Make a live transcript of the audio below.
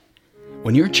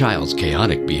When your child's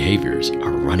chaotic behaviors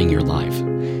are running your life,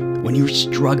 when you're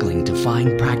struggling to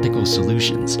find practical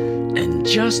solutions, and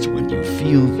just when you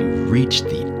feel you've reached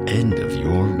the end of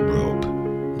your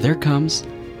rope, there comes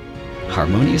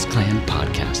Harmonious Clan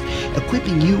Podcast,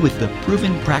 equipping you with the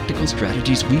proven practical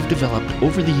strategies we've developed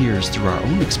over the years through our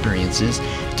own experiences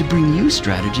to bring you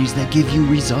strategies that give you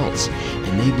results,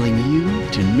 enabling you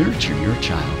to nurture your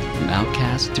child from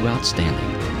outcast to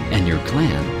outstanding, and your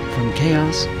clan from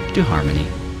chaos to harmony.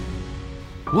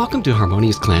 Welcome to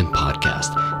Harmonious Clan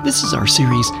Podcast. This is our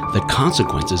series, The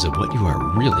Consequences of What You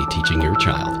Are Really Teaching Your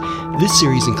Child. This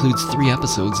series includes 3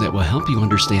 episodes that will help you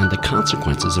understand the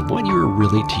consequences of what you are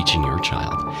really teaching your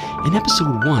child. In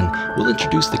episode 1, we'll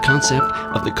introduce the concept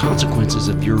of the consequences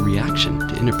of your reaction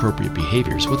to inappropriate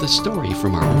behaviors with a story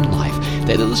from our own life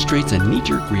that illustrates a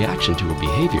knee-jerk reaction to a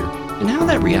behavior and how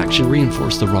that reaction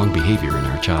reinforced the wrong behavior in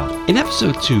our child. In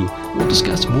episode 2, we'll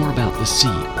discuss more about the C,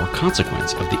 or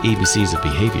consequence, of the ABCs of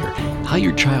behavior, how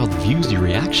your child views your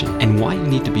reaction, and why you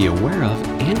need to be aware of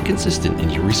and consistent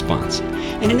in your response.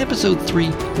 And in episode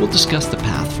 3, we'll discuss the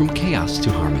path from chaos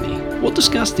to harmony. We'll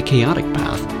discuss the chaotic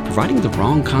path, providing the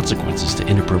wrong consequences to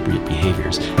inappropriate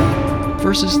behaviors,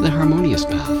 versus the harmonious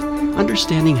path,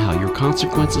 understanding how your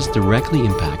consequences directly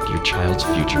impact your child's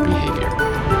future behavior.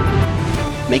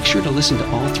 Make sure to listen to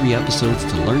all 3 episodes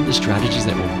to learn the strategies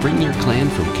that will bring your clan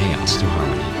from chaos to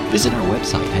harmony. Visit our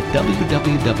website at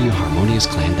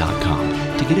www.harmoniousclan.com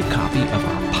to get a copy of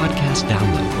our podcast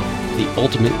download, The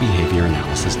Ultimate Behavior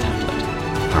Analysis Template.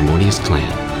 Harmonious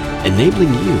Clan,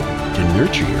 enabling you to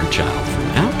nurture your child from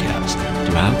outcast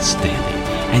to outstanding,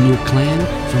 and your clan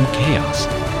from chaos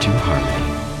to harmony.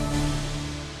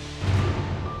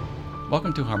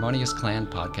 Welcome to Harmonious Clan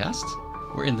Podcast.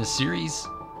 We're in the series,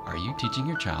 Are You Teaching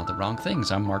Your Child the Wrong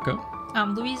Things? I'm Marco.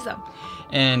 I'm Louisa.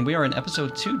 And we are in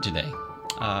episode 2 today.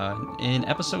 In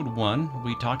episode 1,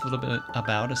 we talked a little bit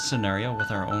about a scenario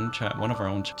with our own one of our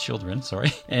own children,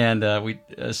 and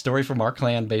a story from our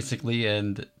clan, basically,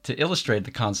 and to illustrate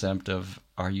the concept of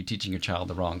are you teaching your child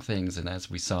the wrong things? And as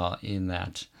we saw in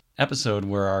that episode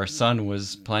where our son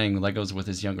was playing Legos with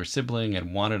his younger sibling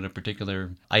and wanted a particular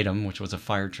item, which was a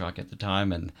fire truck at the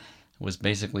time, and was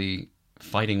basically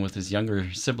fighting with his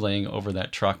younger sibling over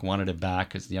that truck, wanted it back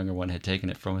because the younger one had taken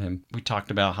it from him. We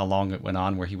talked about how long it went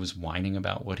on where he was whining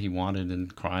about what he wanted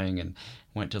and crying and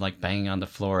went to like banging on the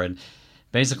floor, and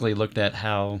basically looked at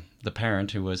how the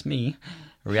parent, who was me,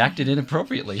 reacted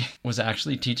inappropriately, was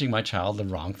actually teaching my child the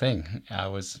wrong thing. I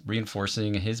was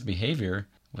reinforcing his behavior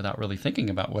without really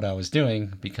thinking about what I was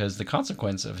doing, because the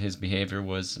consequence of his behavior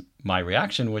was my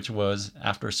reaction, which was,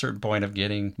 after a certain point of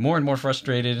getting more and more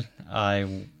frustrated,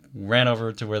 I ran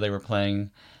over to where they were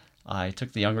playing. I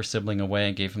took the younger sibling away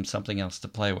and gave him something else to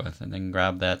play with, and then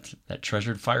grabbed that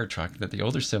treasured fire truck that the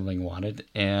older sibling wanted,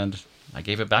 and I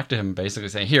gave it back to him, basically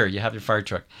saying, "Here, you have your fire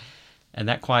truck." And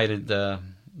that quieted the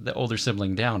older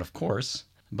sibling down, of course.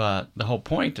 But the whole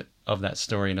point of that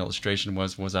story and illustration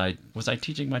was I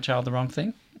teaching my child the wrong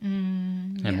thing?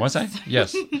 And yes. Was I?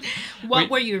 Yes. What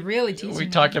were you really teaching? We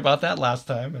talked about that last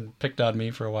time and picked on me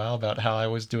for a while about how I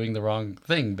was doing the wrong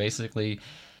thing. Basically,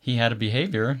 he had a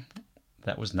behavior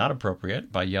that was not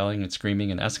appropriate by yelling and screaming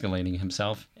and escalating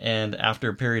himself. And after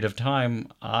a period of time,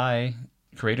 I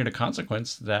created a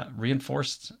consequence that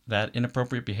reinforced that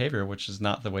inappropriate behavior, which is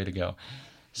not the way to go.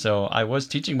 So I was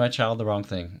teaching my child the wrong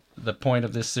thing. The point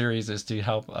of this series is to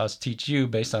help us teach you,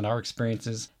 based on our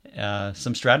experiences,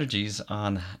 some strategies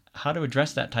on how to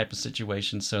address that type of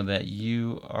situation so that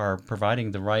you are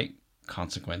providing the right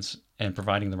consequence and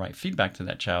providing the right feedback to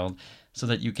that child, so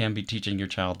that you can be teaching your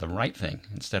child the right thing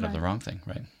instead of the wrong thing,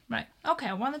 right? Right. Okay,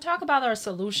 I want to talk about our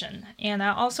solution. And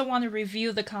I also want to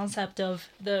review the concept of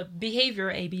the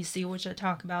behavior ABC, which I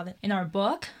talk about in our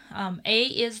book. A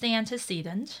is the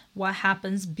antecedent, what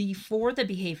happens before the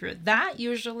behavior. That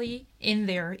usually in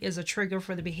there is a trigger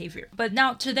for the behavior. But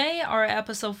now today our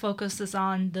episode focuses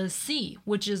on the C,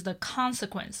 which is the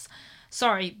consequence.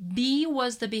 B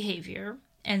was the behavior,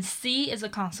 and C is a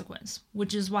consequence,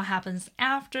 which is what happens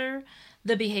after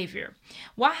the behavior.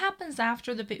 What happens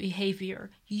after the behavior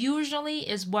usually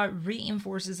is what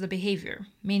reinforces the behavior,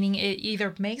 meaning it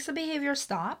either makes the behavior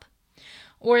stop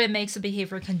or it makes the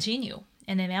behavior continue,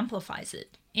 and it amplifies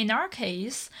it. In our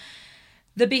case,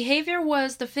 the behavior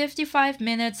was the 55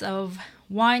 minutes of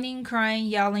whining, crying,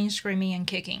 yelling, screaming, and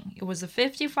kicking. It was the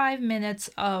 55 minutes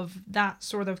of that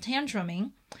sort of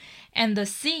tantruming. And the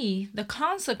C, the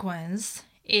consequence,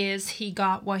 is he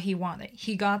got what he wanted.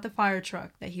 He got the fire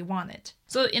truck that he wanted.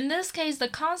 So in this case, the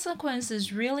consequence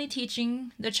is really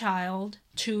teaching the child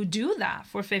to do that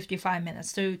for 55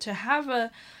 minutes, to have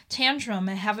a tantrum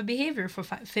and have a behavior for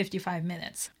 55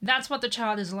 minutes. That's what the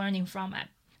child is learning from it.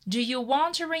 Do you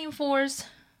want to reinforce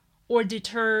or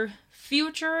deter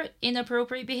future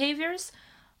inappropriate behaviors?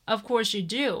 Of course you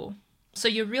do. So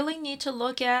you really need to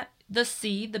look at the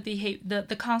C,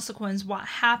 the consequence, what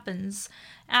happens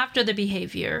after the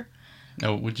behavior.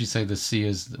 Now, would you say the C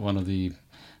is one of the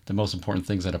most important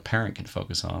things that a parent can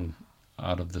focus on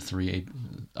out of the three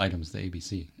items, the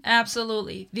ABC?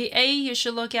 Absolutely. The A you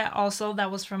should look at also,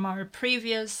 that was from our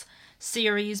previous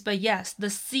series. But yes, the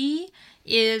C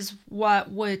is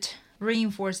what would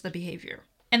reinforce the behavior.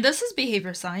 And this is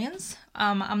behavior science.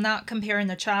 I'm not comparing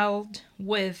a child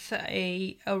with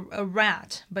a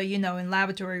rat, but in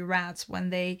laboratory rats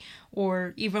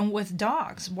or even with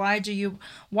dogs. Why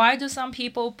do some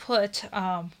people put,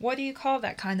 what do you call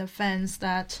that kind of fence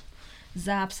that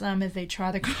zaps them if they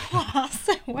try to cross?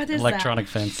 What is Electronic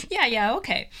that? fence. Yeah,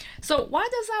 okay. So why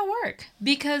does that work?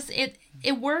 Because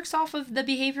it works off of the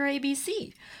behavior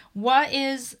ABC. What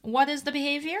is the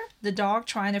behavior? The dog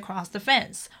trying to cross the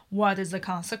fence. What is the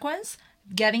consequence?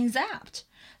 Getting zapped.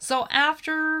 So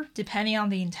after, depending on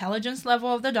the intelligence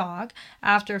level of the dog,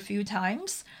 after a few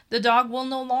times, the dog will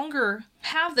no longer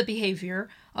have the behavior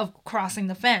of crossing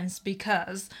the fence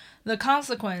because the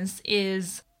consequence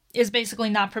is basically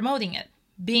not promoting it.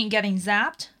 Getting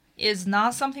zapped is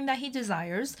not something that he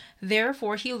desires.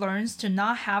 Therefore, he learns to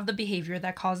not have the behavior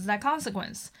that causes that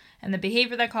consequence. And the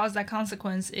behavior that caused that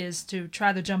consequence is to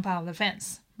try to jump out of the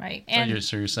fence, right?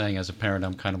 So you're saying as a parent,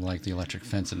 I'm kind of like the electric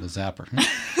fence and the zapper.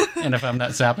 And if I'm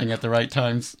not zapping at the right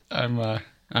times,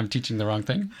 I'm teaching the wrong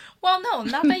thing? Well, no,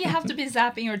 not that you have to be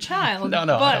zapping your child. No,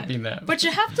 I don't mean that. But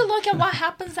you have to look at what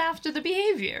happens after the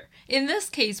behavior. In this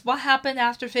case, what happened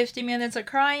after 50 minutes of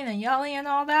crying and yelling and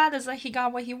all that is that he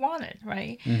got what he wanted,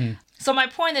 right? Mm-hmm. So my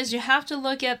point is you have to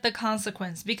look at the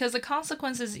consequence, because the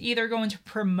consequence is either going to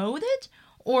promote it,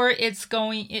 or it's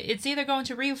either going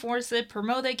to reinforce it,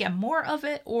 promote it, get more of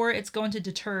it, or it's going to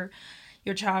deter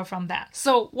your child from that.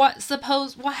 So what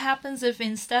happens if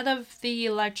instead of the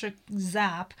electric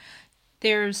zap,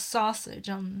 there's sausage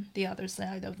on the other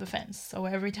side of the fence? So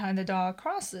every time the dog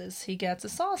crosses, he gets a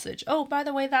sausage. Oh, by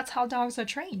the way, that's how dogs are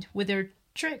trained with their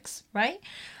tricks, right?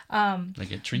 They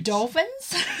get treats.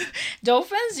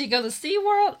 Dolphins, you go to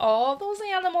SeaWorld, all those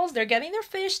animals, they're getting their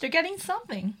fish, they're getting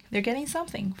something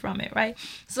from it, right?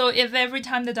 So if every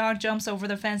time the dog jumps over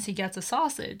the fence, he gets a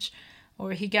sausage,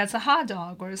 or he gets a hot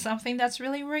dog, or something that's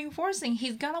really reinforcing,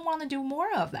 he's going to want to do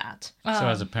more of that. So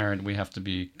as a parent, we have to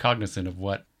be cognizant of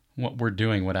what we're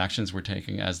doing, what actions we're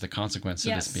taking as the consequence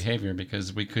of this behavior,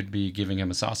 because we could be giving him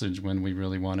a sausage when we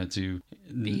really wanted to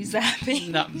be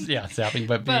zapping. Zapping,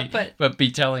 but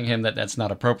be telling him that that's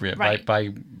not appropriate. Right.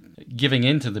 By giving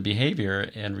into the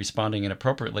behavior and responding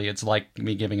inappropriately, it's like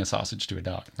me giving a sausage to a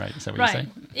dog, right? Is that what you're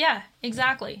saying? Yeah,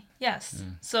 exactly. Yes. Yeah.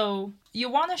 So you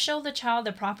want to show the child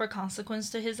the proper consequence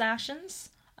to his actions,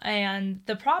 and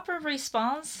the proper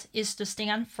response is to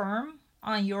stand firm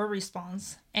on your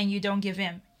response and you don't give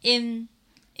in. In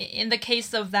the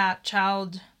case of that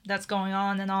child that's going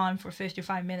on and on for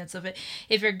 55 minutes of it,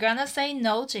 if you're gonna say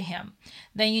no to him,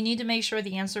 then you need to make sure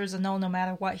the answer is a no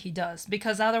matter what he does,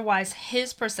 because otherwise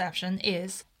his perception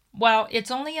is, well, it's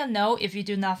only a no if you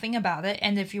do nothing about it,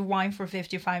 and if you whine for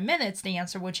 55 minutes, the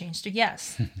answer will change to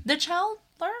yes. The child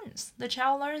learns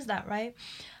that, right?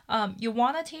 You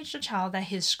want to teach the child that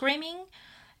his screaming,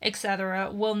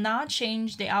 etc., will not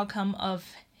change the outcome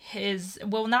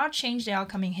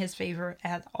in his favor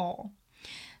at all.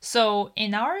 So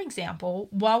in our example,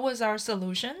 what was our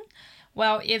solution?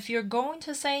 Well, if you're going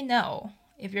to say no,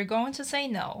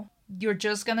 you're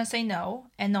just going to say no,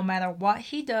 and no matter what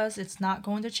he does, it's not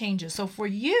going to change it. So for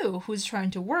you who's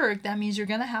trying to work, that means you're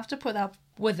going to have to put up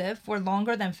with it for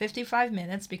longer than 55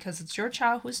 minutes, because it's your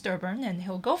child who's stubborn and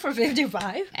he'll go for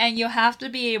 55. And you have to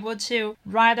be able to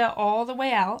ride it all the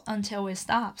way out until it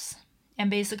stops,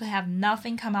 and basically have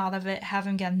nothing come out of it, have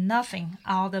him get nothing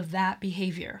out of that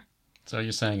behavior. So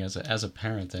you're saying as a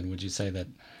parent, then, would you say that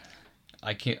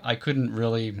I couldn't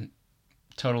really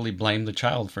totally blame the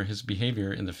child for his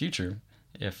behavior in the future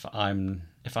if I'm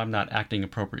not acting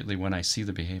appropriately when I see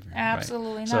the behavior?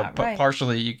 Absolutely right? not. So right.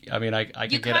 partially, I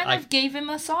could gave him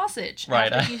a sausage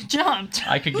right, after he jumped.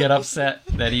 I could get upset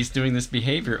that he's doing this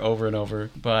behavior over and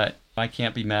over, but I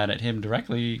can't be mad at him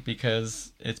directly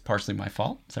because it's partially my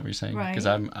fault. Is that what you're saying? Right. Because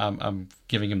I'm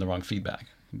giving him the wrong feedback.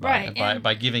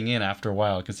 By giving in after a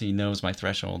while, because he knows my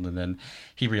threshold, and then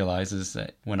he realizes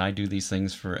that when I do these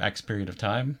things for X period of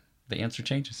time, the answer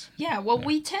changes. Yeah, well,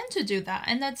 we tend to do that.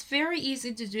 And that's very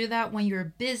easy to do that when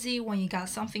you're busy, when you got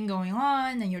something going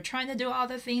on and you're trying to do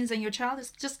other things and your child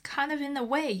is just kind of in the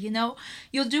way, you know.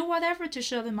 You'll do whatever to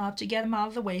shut them up, to get them out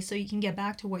of the way so you can get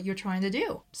back to what you're trying to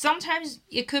do. Sometimes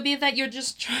it could be that you're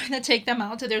just trying to take them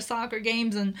out to their soccer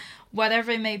games and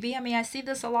whatever it may be. I mean, I see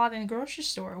this a lot in the grocery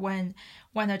store when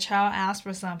a child asks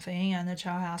for something and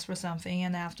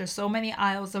and after so many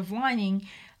aisles of whining,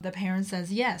 the parent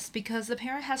says yes, because the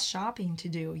parent has shopping to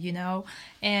do, you know,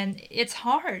 and it's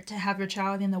hard to have your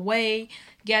child in the way,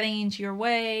 getting into your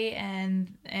way,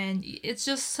 and it's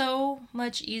just so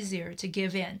much easier to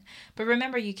give in. But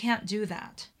remember, you can't do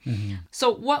that. Mm-hmm.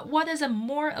 So what is a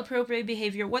more appropriate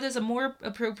behavior? What is a more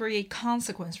appropriate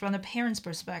consequence from the parent's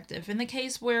perspective? In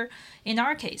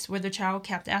our case, where the child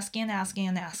kept asking and asking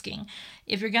and asking,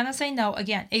 if you're going to say no,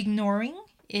 again, ignoring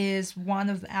is one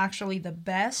of actually the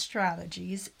best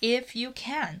strategies if you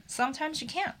can. Sometimes you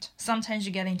can't. Sometimes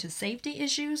you get into safety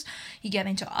issues, you get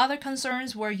into other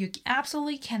concerns where you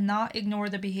absolutely cannot ignore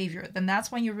the behavior. Then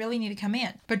that's when you really need to come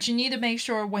in. But you need to make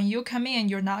sure when you come in,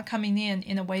 you're not coming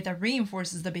in a way that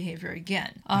reinforces the behavior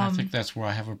again. I think that's where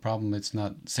I have a problem. It's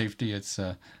not safety, it's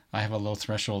I have a low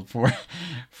threshold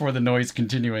for the noise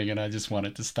continuing, and I just want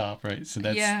it to stop, right? So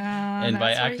that's and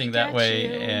by acting that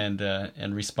way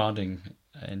and responding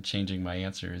and changing my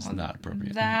answer is not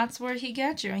appropriate. That's where he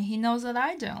gets you, and he knows that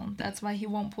I don't. That's why he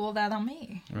won't pull that on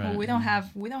me. Right. Well, we don't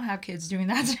have kids doing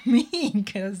that to me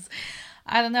because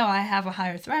I don't know. I have a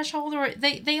higher threshold, or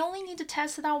they only need to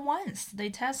test it out once.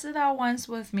 They test it out once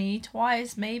with me,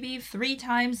 twice, maybe 3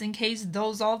 times in case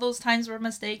all those times were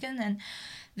mistaken, and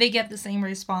they get the same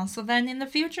response. So then in the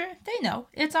future, they know,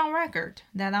 it's on record,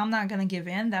 that I'm not going to give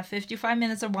in, that 55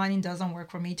 minutes of whining doesn't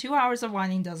work for me, 2 hours of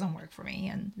whining doesn't work for me,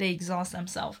 and they exhaust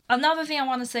themselves. Another thing I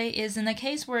want to say is in a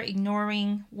case where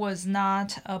ignoring was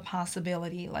not a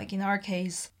possibility, like in our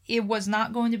case, it was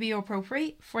not going to be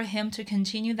appropriate for him to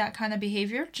continue that kind of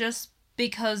behavior just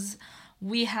because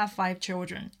we have 5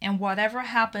 children, and whatever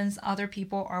happens, other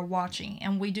people are watching,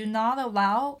 and we do not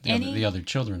allow the other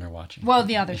children are watching. Well,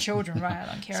 the other children, right? I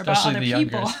don't care about other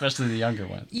people. Especially the younger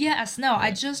ones. Yes, no, yeah.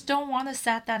 I just don't want to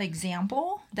set that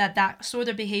example that sort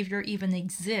of behavior even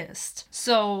exists.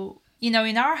 So, you know,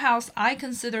 in our house, I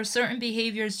consider certain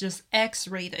behaviors just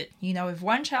X-rated. You know, if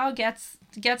one child gets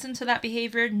into that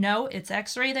behavior, no, it's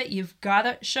X-rated. You've got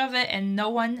to shove it, and no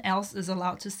one else is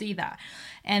allowed to see that.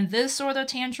 And this sort of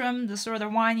tantrum, this sort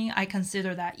of whining, I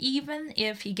consider that even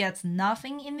if he gets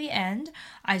nothing in the end,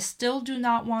 I still do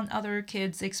not want other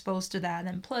kids exposed to that.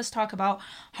 And plus, talk about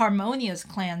harmonious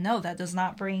clan. No, that does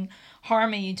not bring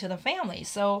harmony to the family.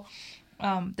 So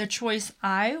the choice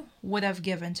I would have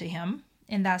given to him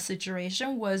in that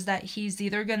situation was that he's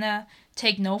either going to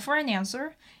take no for an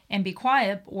answer and be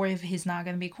quiet, or if he's not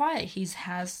going to be quiet, he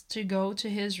has to go to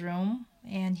his room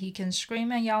and he can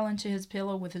scream and yell into his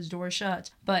pillow with his door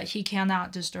shut, but he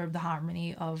cannot disturb the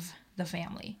harmony of the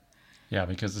family. Yeah,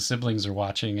 because the siblings are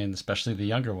watching, and especially the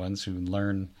younger ones who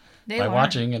learn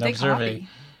watching and observing.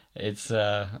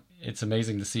 Copy. It's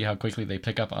amazing to see how quickly they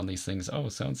pick up on these things. Oh,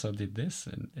 so-and-so did this,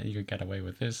 and you get away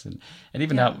with this. And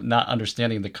even not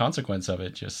understanding the consequence of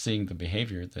it, just seeing the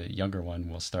behavior, the younger one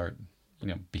will start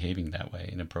behaving that way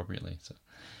inappropriately. So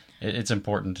it's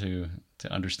important to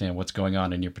understand what's going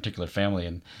on in your particular family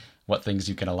and what things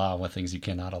you can allow, what things you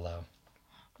cannot allow.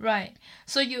 Right.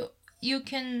 So you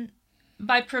can,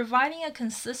 by providing a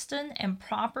consistent and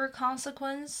proper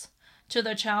consequence to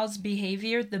the child's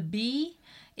behavior, the B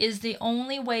is the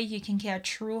only way you can get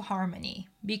true harmony.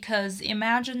 Because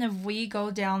imagine if we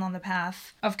go down on the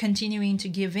path of continuing to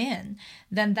give in,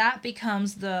 then that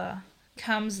becomes the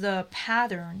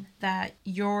pattern that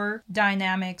your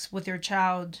dynamics with your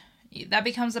child, that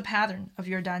becomes a pattern of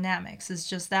your dynamics. It's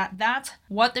just that's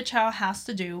what the child has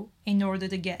to do in order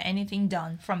to get anything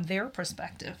done from their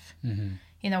perspective. Mm-hmm.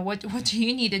 You know, what do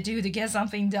you need to do to get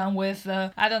something done with,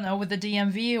 with the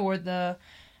DMV or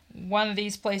one of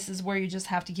these places where you just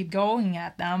have to keep going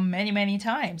at them many, many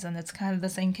times. And it's kind of the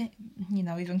same,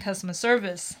 even customer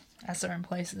service at certain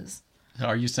places.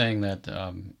 Are you saying that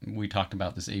we talked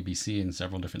about this ABC in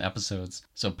several different episodes?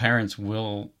 So parents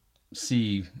will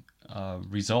see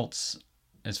results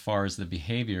as far as the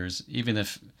behaviors, even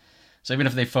if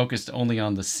they focused only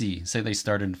on the C, say they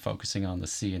started focusing on the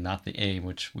C and not the A,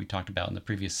 which we talked about in the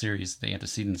previous series, the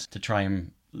antecedents, to try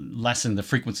and lessen the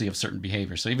frequency of certain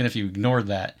behaviors. So even if you ignored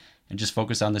that and just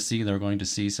focus on the C, they're going to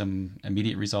see some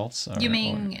immediate results? You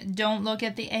mean don't look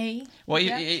at the A? Well,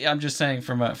 I'm just saying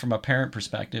from a parent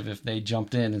perspective, if they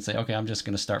jumped in and say, okay, I'm just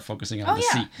going to start focusing on the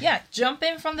C. Yeah, jump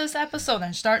in from this episode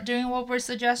and start doing what we're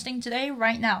suggesting today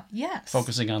right now. Yes.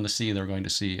 Focusing on the C, they're going to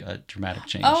see a dramatic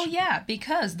change. Oh, yeah,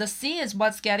 because the C is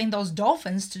what's getting those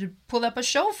dolphins to put up a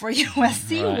show for you at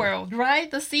SeaWorld, right?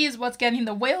 The C is what's getting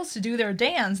the whales to do their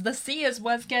dance. The C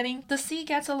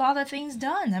gets a lot of things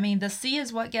done. I mean, the C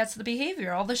is what gets the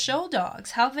behavior. All the show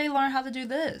dogs, how do they learn how to do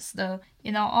this?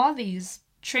 All these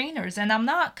trainers. And I'm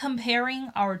not comparing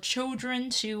our children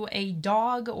to a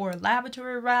dog or a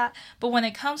laboratory rat, but when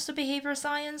it comes to behavior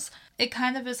science, it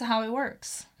kind of is how it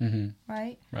works,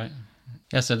 right? Right.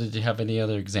 Yeah, so did you have any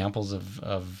other examples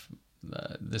of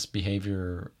this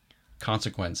behavior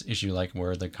consequence issue, like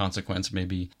where the consequence may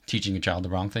be teaching a child the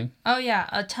wrong thing? Oh yeah,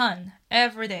 a ton.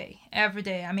 Every day.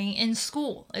 I mean, in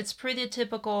school, it's pretty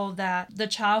typical that the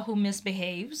child who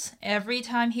misbehaves, every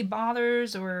time he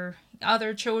bothers or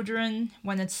other children,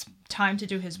 when it's time to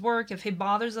do his work, if he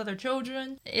bothers other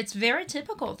children, it's very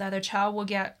typical that a child will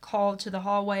get called to the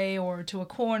hallway or to a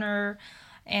corner,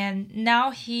 and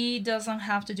now he doesn't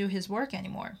have to do his work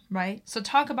anymore, right? So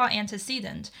talk about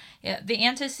antecedent. The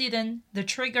antecedent, the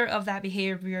trigger of that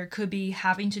behavior could be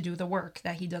having to do the work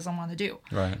that he doesn't want to do.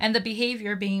 Right. And the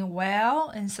behavior being, well,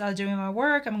 instead of doing my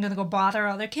work, I'm going to go bother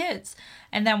other kids.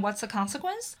 And then what's the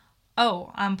consequence?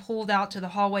 Oh, I'm pulled out to the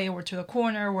hallway or to a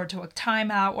corner or to a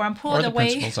timeout, or I'm pulled away. Or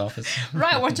the principal's office.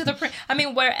 Right, or to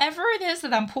wherever it is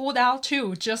that I'm pulled out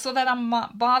to, just so that I'm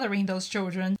not bothering those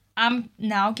children, I'm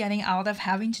now getting out of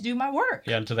having to do my work.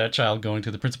 Yeah, and to that child, going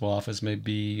to the principal's office may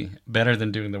be better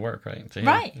than doing the work, right? To him,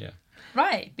 right. Yeah.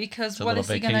 Right, because what is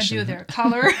vacation. he going to do there?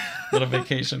 Color? Little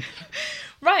vacation.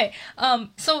 Right. And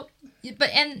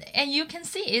you can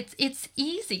see it's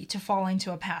easy to fall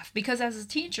into a path, because as a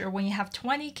teacher, when you have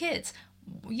 20 kids,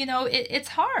 it's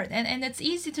hard, and it's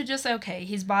easy to just say, okay,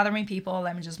 he's bothering people,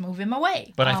 let me just move him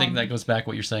away. But I think that goes back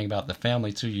what you're saying about the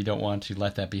family too. You don't want to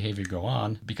let that behavior go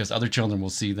on, because other children will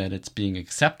see that it's being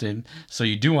accepted. So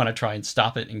you do want to try and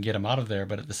stop it and get them out of there.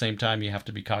 But at the same time, you have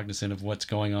to be cognizant of what's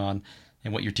going on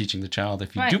and what you're teaching the child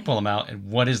if you do pull them out, and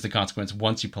what is the consequence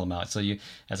once you pull them out. So you,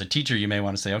 as a teacher, you may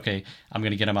want to say, okay, I'm going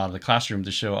to get him out of the classroom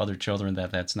to show other children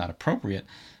that that's not appropriate.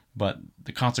 But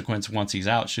the consequence once he's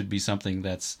out should be something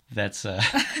that's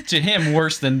to him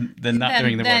worse than not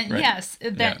doing the work,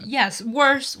 right? Yes,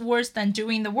 worse than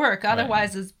doing the work.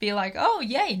 Otherwise, It's be like, oh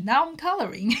yay, now I'm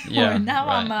coloring, or now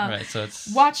I'm So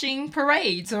it's watching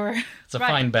parades, or it's a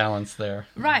fine balance there.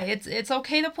 Right, it's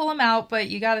okay to pull them out, but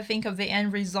you got to think of the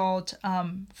end result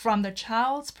from the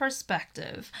child's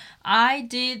perspective. I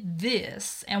did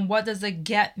this, and what does it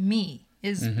get me?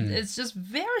 It's just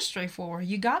very straightforward.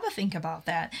 You got to think about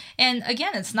that. And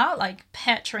again, it's not like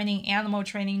pet training, animal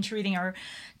training, treating our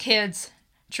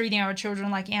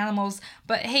children like animals.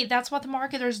 But hey, that's what the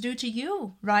marketers do to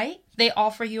you, right? They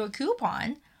offer you a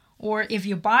coupon, or if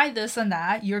you buy this and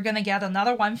that, you're going to get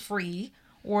another one free.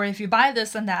 Or if you buy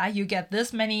this and that, you get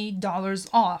this many dollars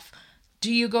off.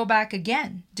 Do you go back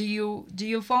again? Do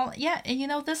you fall? Yeah,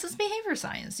 and this is behavior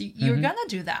science. You're going to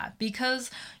do that because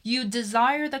you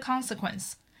desire the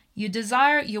consequence. You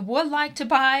would like to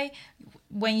buy,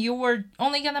 when you were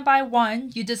only going to buy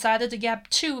one, you decided to get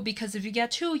two, because if you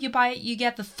get two, you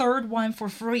get the third one for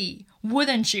free.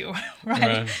 Wouldn't you?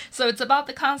 Right? So it's about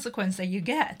the consequence that you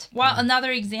get. Well,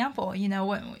 another example,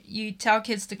 when you tell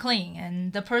kids to clean,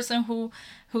 and the person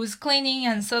who's cleaning,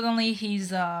 and suddenly he's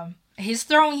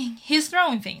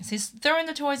throwing things. He's throwing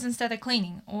the toys instead of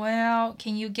cleaning. Well,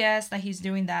 can you guess that he's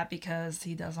doing that because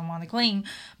he doesn't want to clean?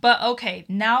 But okay,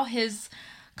 now his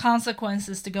consequence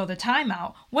is to go to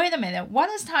timeout. Wait a minute, what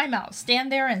is timeout?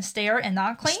 Stand there and stare and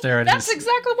not clean? That's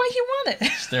exactly what he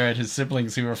wanted. Stare at his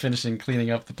siblings who are finishing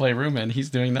cleaning up the playroom, and he's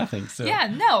doing nothing. So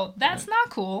yeah, no, that's not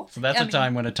cool. So that's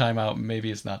time when a timeout maybe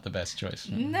is not the best choice.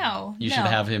 No, you should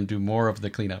have him do more of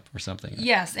the cleanup or something.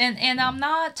 Yes, and I'm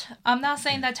not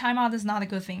saying that timeout is not a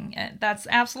good thing. That's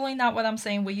absolutely not what I'm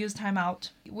saying. We use timeout.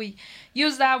 We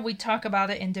use that. We talk about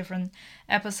it in different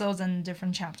episodes and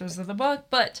different chapters of the book.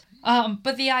 But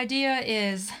the idea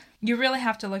is you really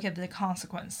have to look at the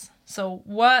consequence. So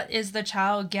what is the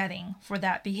child getting for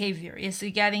that behavior? Is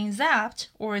he getting zapped,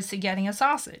 or is he getting a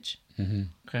sausage? Mm-hmm.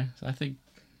 Okay, so I think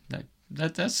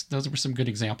those were some good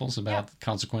examples about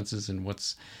consequences and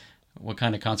what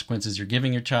kind of consequences you're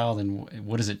giving your child, and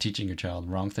what is it teaching your child,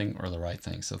 wrong thing or the right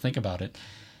thing. So think about it.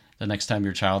 The next time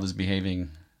your child is behaving,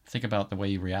 think about the way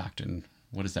you react and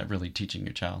what is that really teaching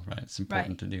your child, right? It's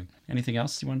important to do. Anything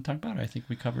else you want to talk about? I think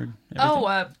we covered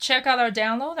everything. Check out our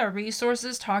download, our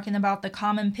resources talking about the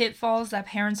common pitfalls that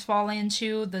parents fall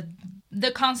into, the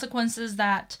the consequences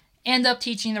that end up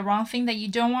teaching the wrong thing that you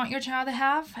don't want your child to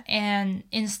have, and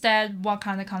instead, what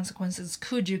kind of consequences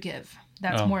could you give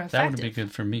that's more effective? That would be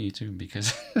good for me too,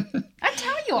 because I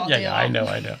tell you all yeah, I know.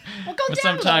 Well, go But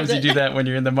down sometimes a you little do that when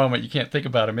you're in the moment. You can't think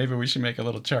about it. Maybe we should make a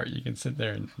little chart. You can sit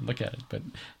there and look at it. But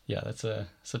yeah, so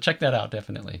check that out,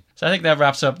 definitely. So I think that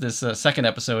wraps up this second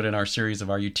episode in our series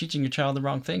of Are You Teaching Your Child the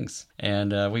Wrong Things?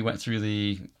 And we went through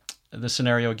the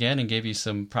scenario again and gave you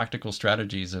some practical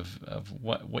strategies of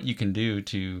what you can do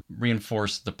to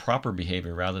reinforce the proper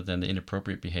behavior rather than the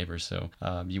inappropriate behavior. So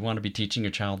you want to be teaching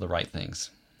your child the right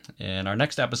things. In our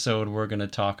next episode, we're going to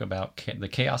talk about the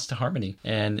chaos to harmony.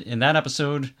 And in that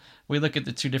episode, we look at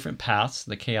the two different paths,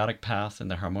 the chaotic path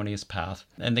and the harmonious path.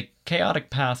 And the chaotic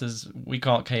path we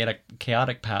call it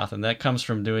chaotic path, and that comes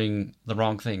from doing the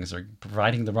wrong things or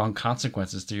providing the wrong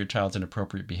consequences to your child's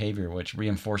inappropriate behavior, which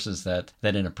reinforces that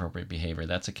inappropriate behavior.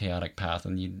 That's a chaotic path,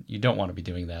 and you don't want to be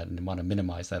doing that, and you want to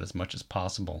minimize that as much as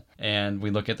possible. And we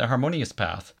look at the harmonious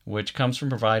path, which comes from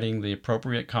providing the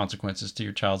appropriate consequences to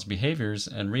your child's behaviors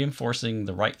and reinforcing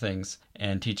the right things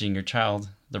and teaching your child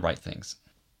the right things.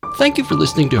 Thank you for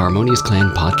listening to Harmonious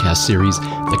Clan podcast series,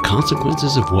 The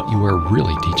Consequences of What You Are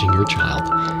Really Teaching Your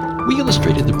Child. We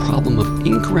illustrated the problem of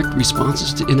incorrect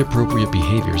responses to inappropriate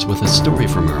behaviors with a story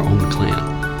from our own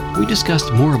clan. We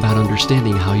discussed more about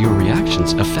understanding how your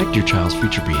reactions affect your child's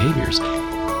future behaviors.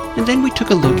 And then we took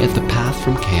a look at the path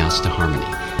from chaos to harmony,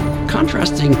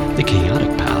 contrasting the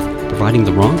chaotic path, providing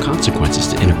the wrong consequences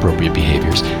to inappropriate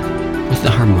behaviors, with the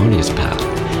harmonious path,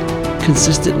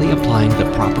 consistently applying the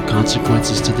proper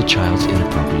consequences to the child's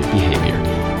inappropriate behavior.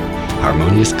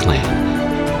 Harmonious Clan,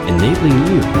 enabling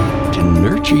you to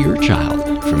nurture your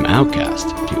child from outcast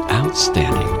to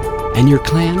outstanding, and your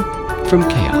clan from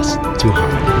chaos to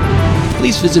harmony.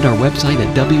 Please visit our website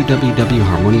at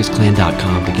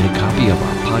www.harmoniousclan.com to get a copy of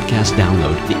our podcast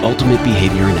download, The Ultimate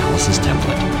Behavior Analysis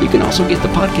Template. You can also get the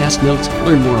podcast notes,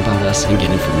 learn more about us, and get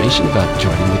information about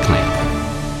joining the clan.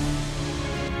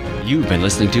 You've been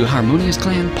listening to Harmonious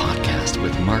Clan Podcast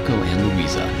with Marco and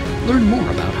Louisa. Learn more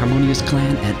about Harmonious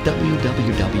Clan at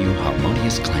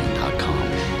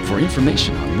www.harmoniousclan.com for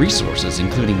information on resources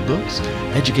including books,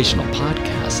 educational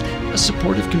podcasts, a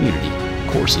supportive community,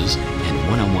 courses, and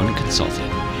one-on-one consulting.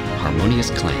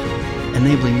 Harmonious Clan,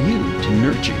 enabling you to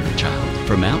nurture your child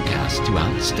from outcast to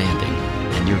outstanding,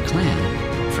 and your clan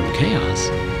from chaos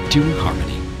to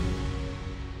harmony.